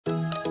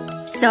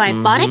So I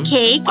bought a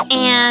cake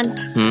and…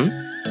 Mom,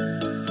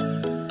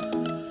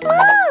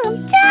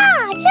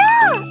 Dad,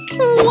 look!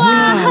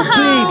 Wow,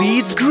 baby,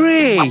 it's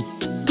great!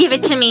 Give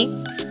it to me.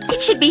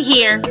 It should be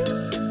here.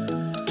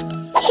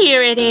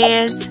 Here it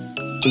is.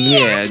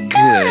 Yeah,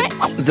 good.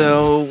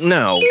 Though,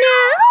 no.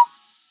 No?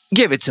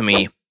 Give it to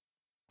me.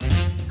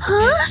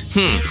 Huh?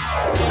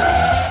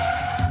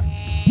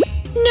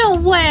 No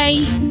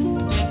way.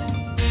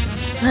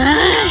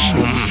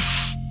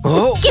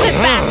 Oh. Give it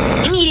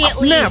back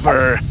immediately.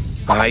 Never.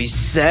 I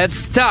said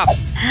stop.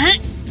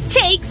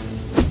 Take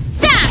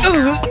that.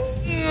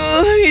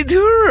 It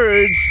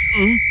hurts.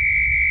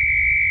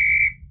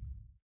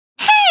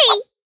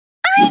 Hey!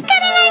 I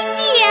got an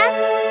idea!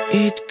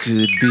 It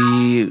could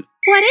be…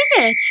 What is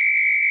it?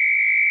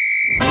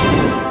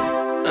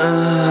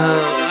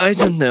 I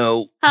don't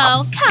know.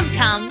 Oh,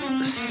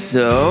 come.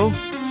 So?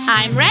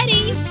 I'm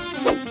ready.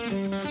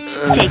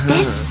 Take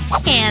this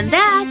and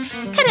that.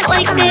 Cut it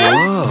like this.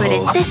 Whoa. Put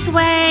it this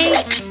way.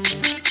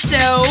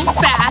 So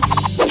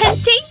fast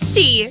and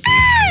tasty.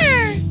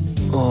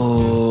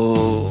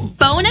 Oh…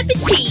 Bon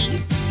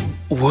appetit.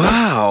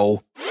 Wow!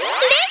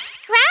 Looks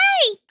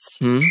great!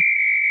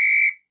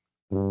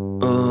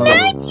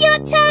 Now it's your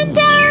turn,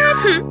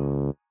 Dad!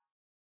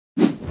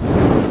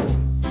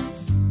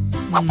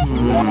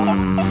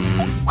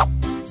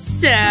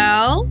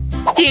 So,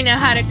 do you know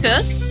how to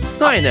cook?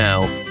 I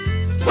know.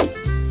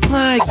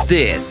 Like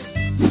this.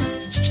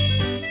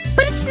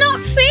 But it's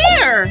not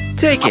fair.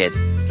 Take it.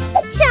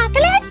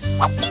 Chocolate? Is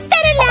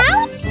that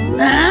allowed?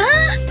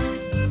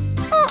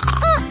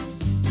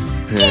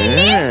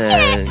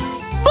 Delicious!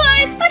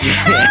 But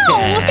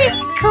how? The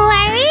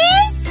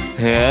squares?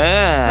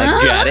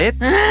 Got it?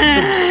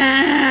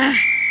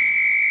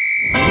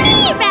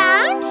 Me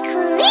round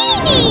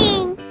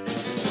cleaning!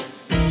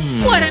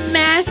 What a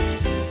mess.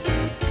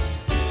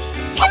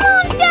 Come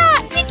on,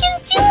 Dad, you can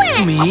do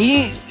it!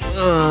 Me?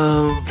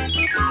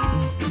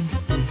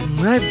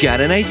 I've got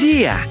an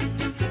idea.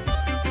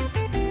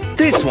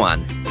 This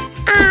one.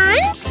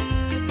 And?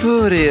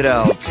 Put it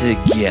all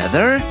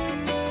together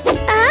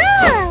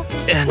Oh!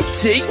 and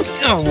take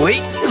away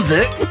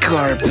the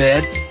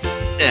carpet.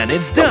 And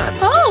it's done.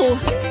 Oh,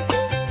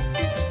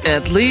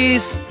 At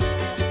least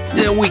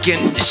we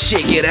can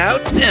shake it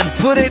out and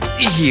put it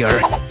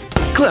here.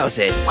 Close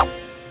it.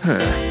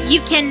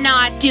 you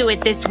cannot do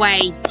it this way.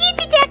 You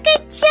did a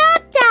good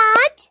job,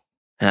 Dad!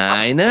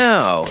 I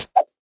know.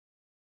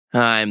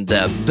 I'm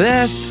the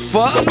best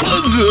father.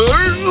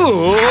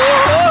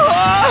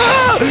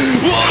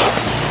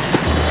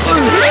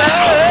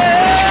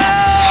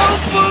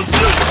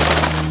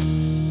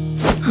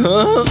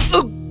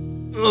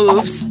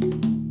 Oops.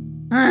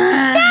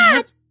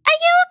 Dad, are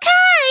you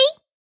okay?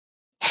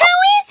 How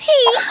is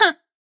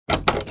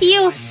he?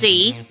 You'll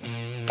see.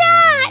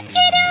 Dad,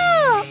 get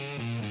up!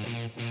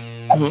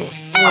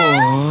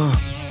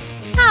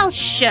 I'll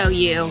show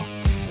you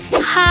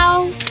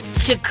how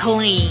to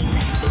clean.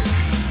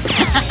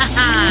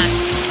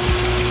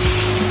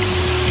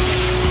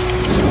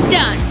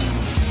 Done.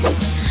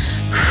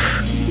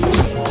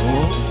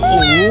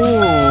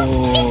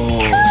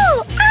 Cool!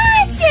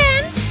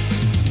 Awesome!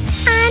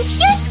 And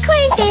just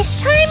clean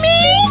this time,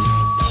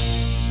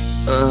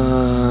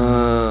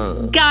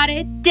 Got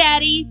it,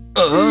 Daddy?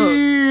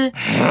 Huh?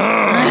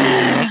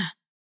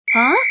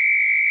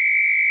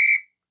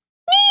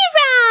 Knee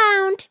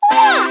round!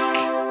 Walk!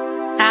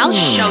 I'll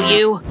show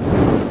you.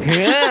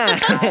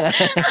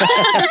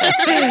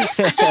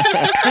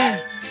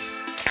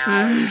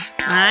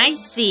 I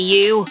see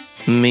you.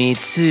 Me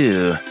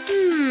too.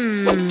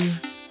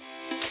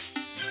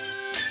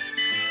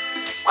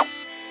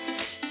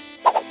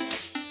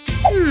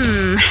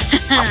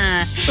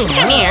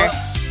 Come here.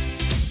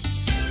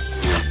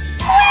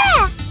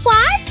 Where?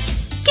 What?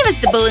 Give us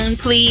the balloon,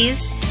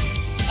 please.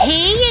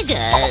 Here you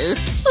go.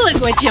 Look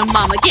what your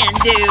mama can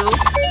do.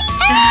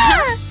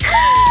 Oh,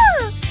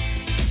 cool!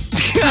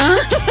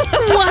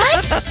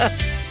 What?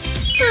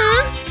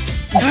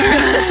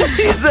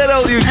 Is that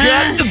all you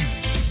got?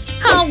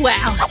 Oh,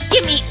 well.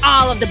 Give me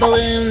all of the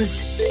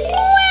balloons.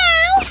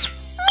 Wow!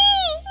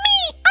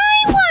 Me!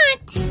 I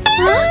want!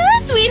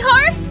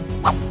 Sweetheart?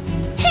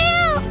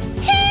 Help!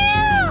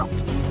 Help!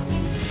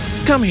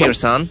 Come here,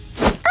 son.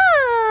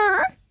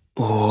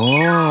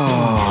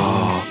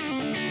 Oh.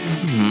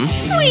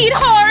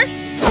 Sweetheart!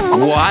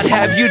 What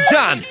have you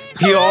done?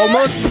 He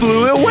almost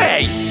flew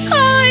away.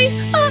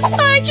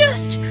 I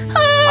just…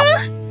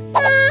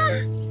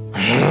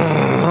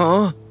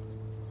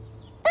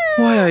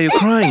 Why are you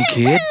crying,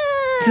 kid?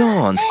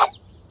 Don't.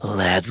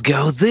 Let's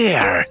go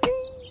there.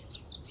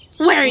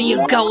 Where are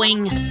you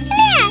going?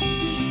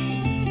 Let's!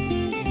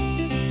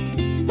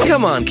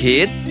 Come on,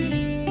 kid.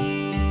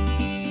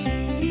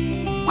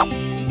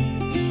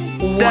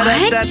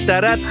 What?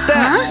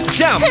 Da-da-da-da-da.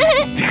 Jump!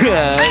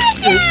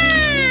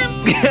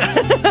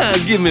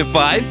 Give me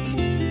 5.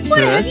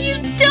 What have you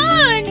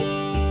done?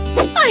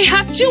 I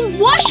have to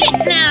wash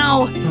it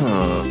now.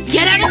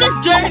 Get out of this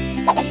dirt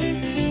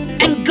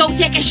and go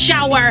take a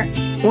shower.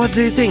 What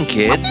do you think,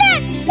 kid?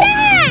 Let's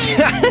dance!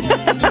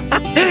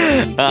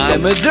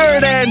 I'm a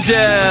dirt angel!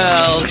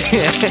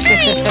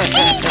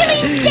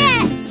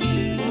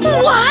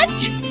 What?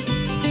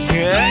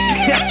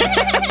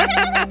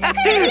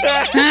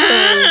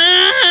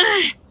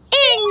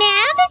 And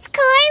now the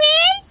score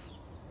is...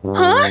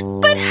 Huh?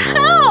 But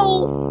how?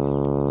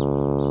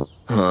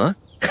 Huh?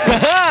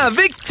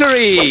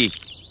 Victory!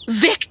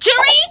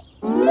 Victory?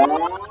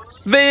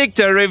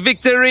 Victory,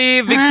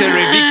 victory,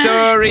 victory,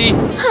 victory!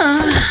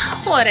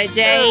 What a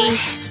day.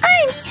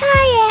 I'm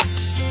tired.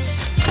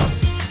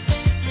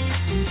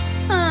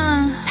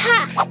 Ha!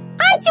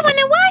 I don't want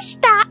to wash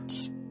that.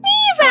 Me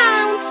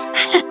round.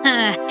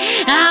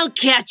 I'll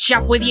catch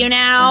up with you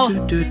now.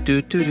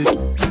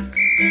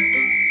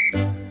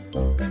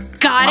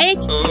 Got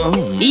it?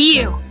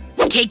 You,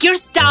 take your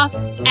stuff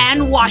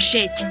and wash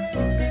it.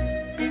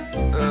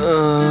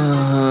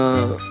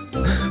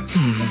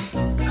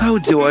 How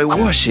do I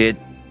wash it?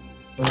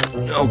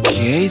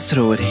 Okay,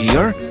 throw it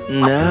here.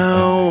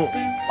 Now...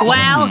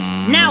 Well,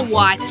 now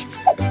what?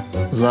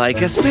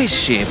 Like a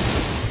spaceship.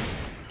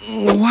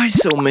 Why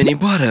so many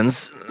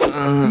buttons?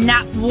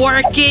 Not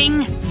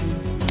working.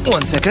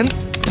 1 second.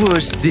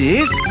 Push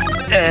this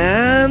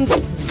and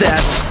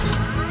that.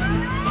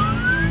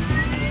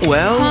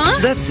 Well,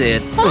 that's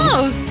it.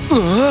 I'm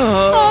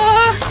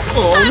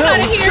Oh no,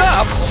 outta here.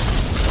 stop!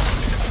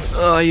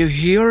 Are you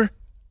here?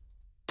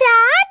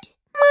 Dad?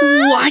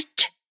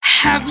 What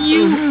have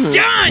you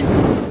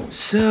done?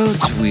 So,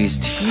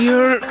 twist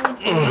here.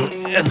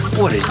 And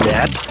what is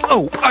that?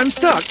 Oh, I'm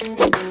stuck.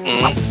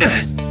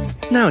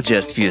 Now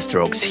just few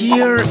strokes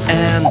here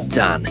and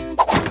done.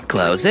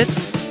 Close it.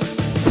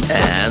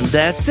 And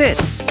that's it.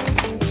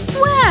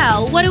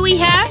 Well, what do we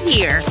have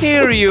here?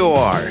 Here you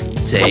are.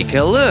 Take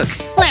a look.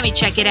 Let me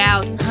check it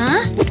out.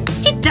 Huh?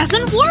 It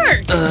doesn't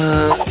work.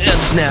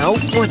 And now,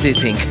 what do you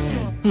think?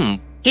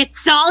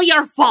 It's all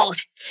your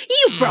fault.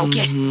 You broke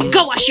it.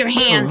 Go wash your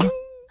hands.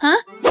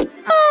 Huh?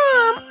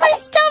 Mom, my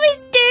stuff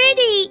is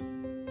dirty.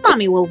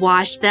 Mommy will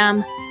wash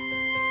them.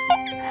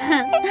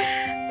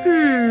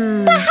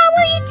 But how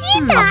will you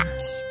do that?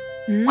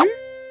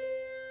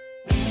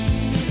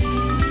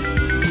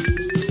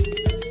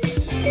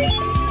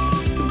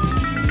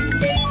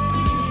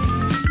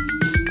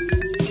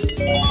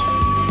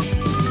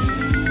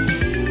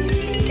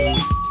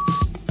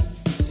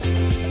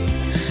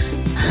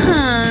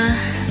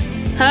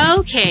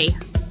 Okay,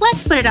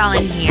 let's put it all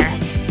in here.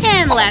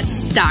 And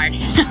let's start.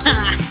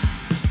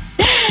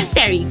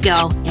 There you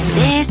go. And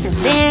this and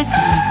this.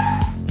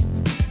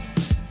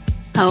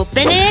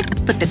 Open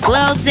it, put the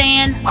clothes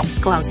in,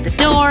 close the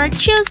door,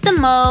 choose the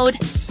mode,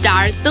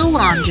 start the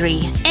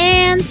laundry,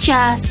 and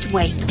just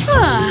wait.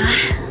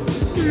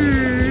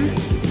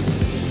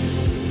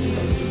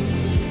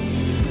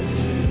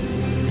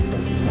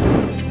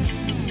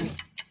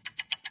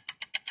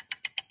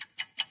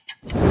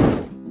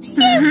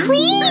 So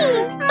clean.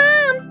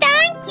 Mom,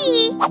 thank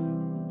you.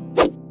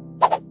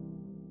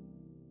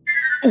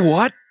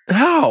 What?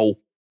 How?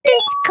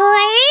 The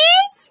score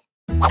is...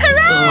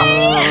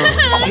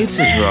 Hooray! It's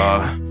a draw.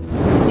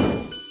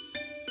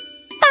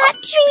 But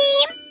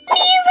dream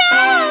me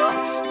round.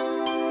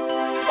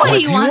 What do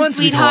you want,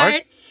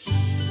 sweetheart?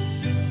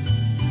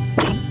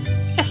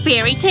 A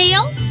fairy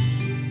tale?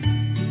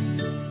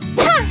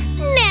 No.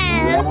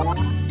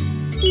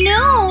 No.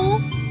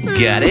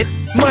 Got it?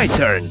 My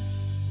turn.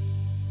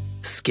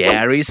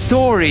 Scary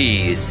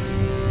stories.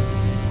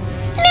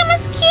 No more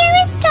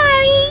scary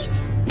stories.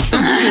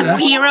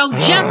 Piro,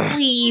 just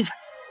leave.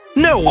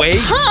 No way.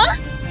 Huh?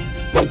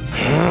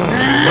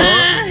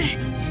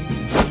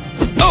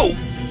 Oh!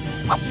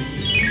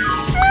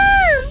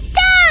 Mom,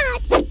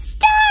 Dad,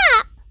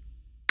 stop.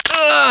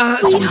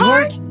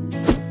 Sweetheart?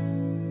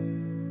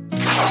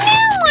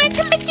 No more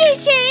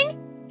competition.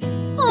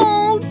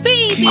 Oh,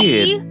 baby.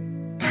 Kid.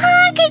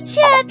 Hug each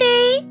other.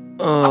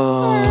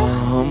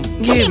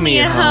 Give me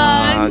a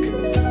hug.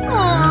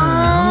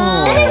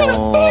 Aww.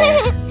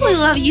 Oh, We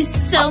love you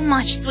so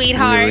much,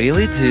 sweetheart. you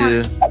really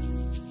do.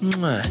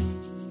 Mwah.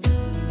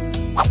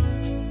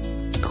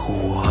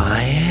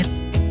 Quiet.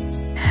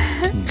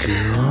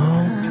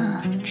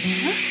 Go.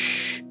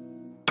 Shh.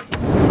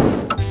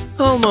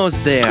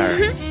 Almost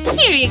there.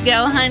 Here you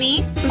go,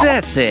 honey.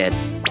 That's it.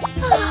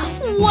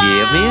 Wow.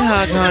 Give me a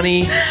hug,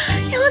 honey.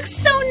 It looks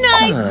so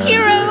nice,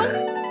 Piro.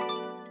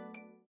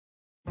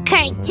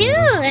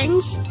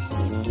 Cartoons.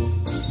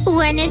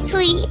 Wanna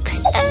sleep?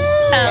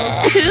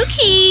 Oh,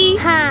 Cookie.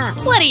 Huh?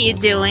 What are you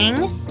doing?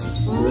 You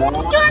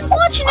aren't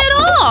watching at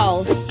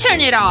all.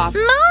 Turn it off.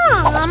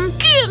 Mom,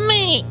 give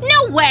me.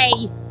 No way.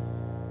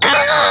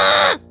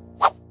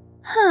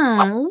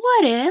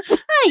 What if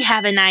I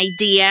have an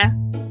idea?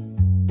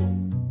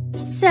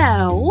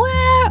 So,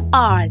 where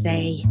are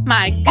they?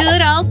 My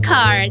good old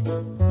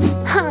cards.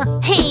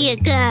 Here you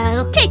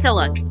go. Take a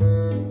look.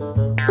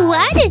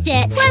 What is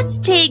it? Let's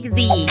take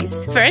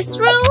these. First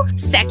rule,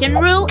 second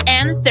rule,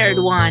 and third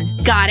one.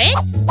 Got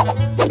it?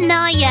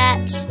 Not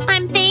yet.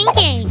 I'm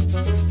thinking.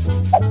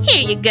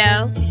 Here you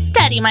go.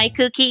 Study, my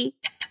cookie.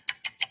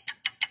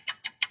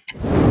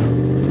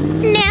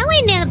 Now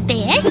I know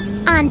this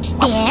and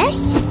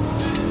this.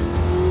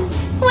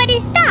 What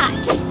is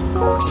that?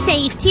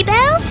 Safety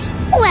belt?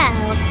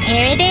 Well,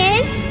 here it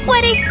is.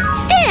 What is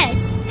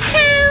this?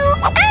 How?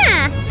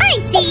 Ah, I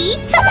see.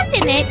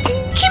 Fasten it.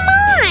 Come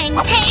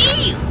on.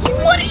 Hey,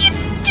 what are you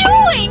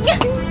doing?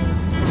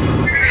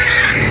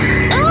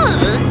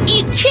 Ugh,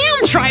 you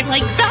can't drive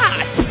like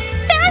that.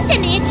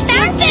 Fasten it.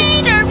 You're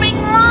disturbing,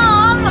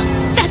 Mom.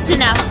 That's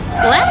enough.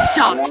 Let's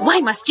talk.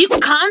 Why must you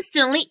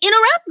constantly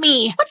interrupt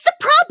me? What's the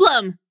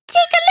problem? Take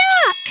a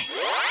look.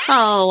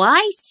 Oh,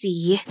 I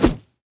see.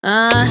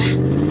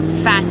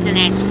 Fasten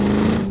it.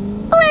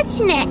 What's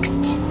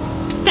next?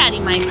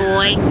 Steady, my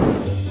boy.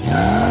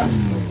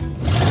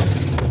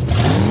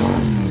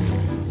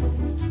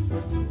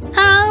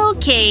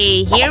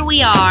 Okay, here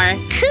we are.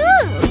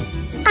 Cool.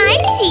 I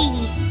see.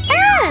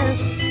 Oh.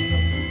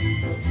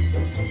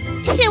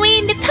 So we're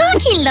in the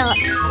parking lot.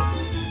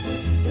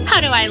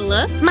 How do I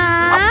look?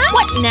 Mom?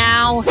 What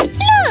now?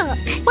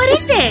 Look. What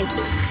is it?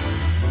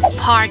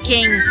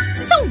 Parking.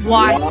 So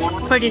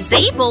what? For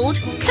disabled?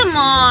 Come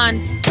on.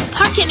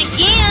 Parking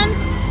again.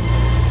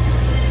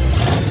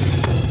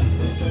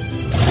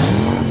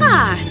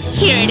 Ah,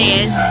 here it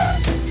is.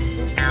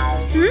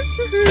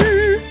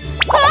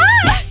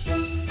 Ah!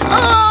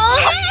 Oh!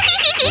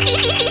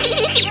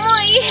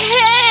 My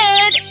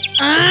head!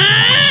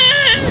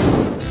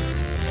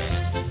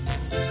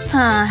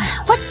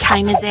 What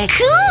time is it?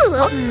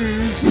 Cool.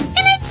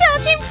 And I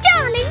told him,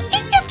 darling,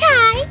 it's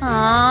okay.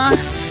 Aw,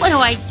 what do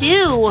I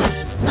do?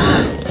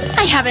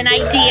 I have an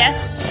idea.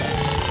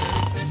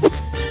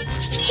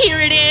 Here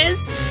it is.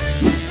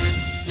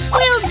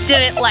 We'll do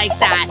it like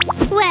that.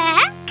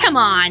 What? Come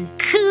on.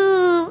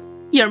 Cool.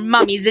 Your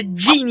mommy's a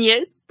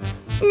genius.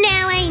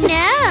 Now I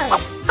know.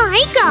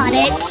 I got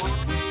it.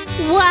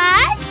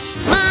 What?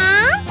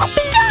 Mom?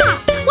 Stop!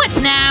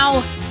 What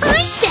now?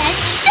 I said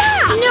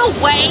stop! No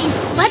way!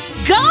 Let's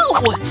go!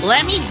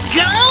 Let me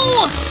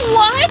go!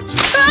 What?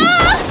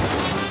 Ah!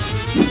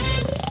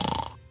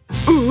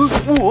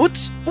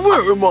 What?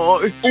 Where am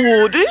I?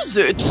 What is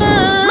it?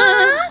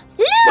 Mom?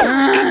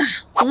 Look!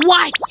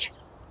 What?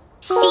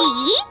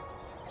 See?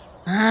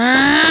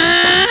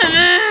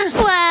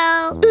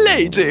 Well...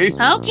 Lady,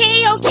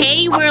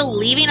 Okay, we're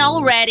leaving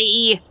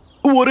already.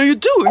 what are you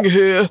doing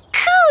here?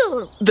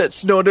 Cool!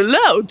 That's not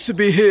allowed to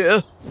be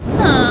here.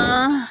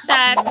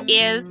 That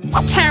is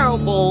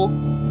terrible.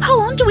 How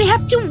long do we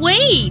have to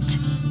wait?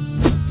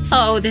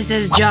 Oh, this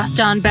is just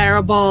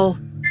unbearable.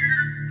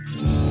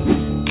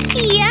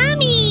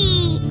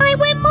 Yummy! I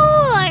want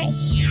more!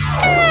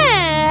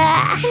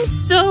 I'm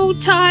so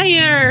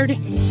tired.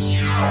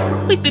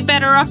 We'd be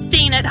better off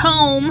staying at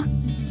home.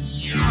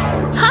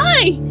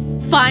 Hi!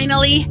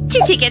 Finally!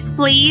 2 tickets,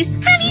 please.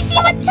 Have you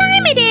seen what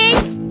time it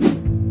is?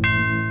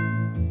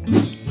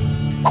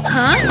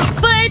 Huh?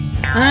 But…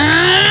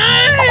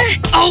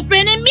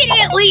 open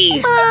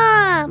immediately!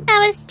 Mom,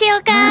 I was still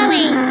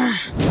going.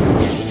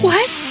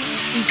 What?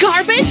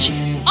 Garbage?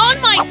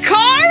 On my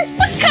car?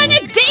 What kind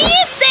of day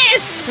is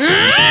this?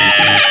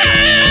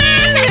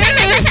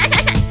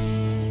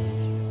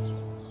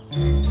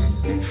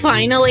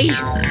 Finally.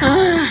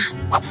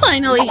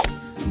 Finally.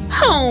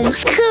 Home.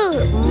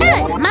 Cool.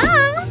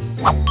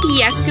 Mom,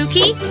 Yes,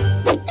 Cookie?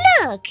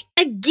 look.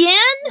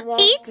 Again?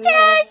 It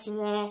says...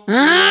 Enough!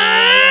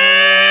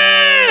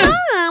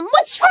 Mom,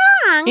 what's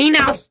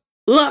wrong?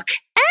 Look.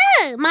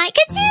 Oh, my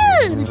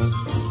cartoons.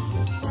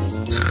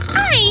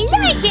 I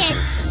like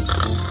it.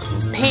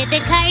 Put the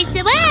cards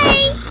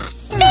away.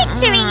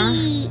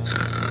 Victory!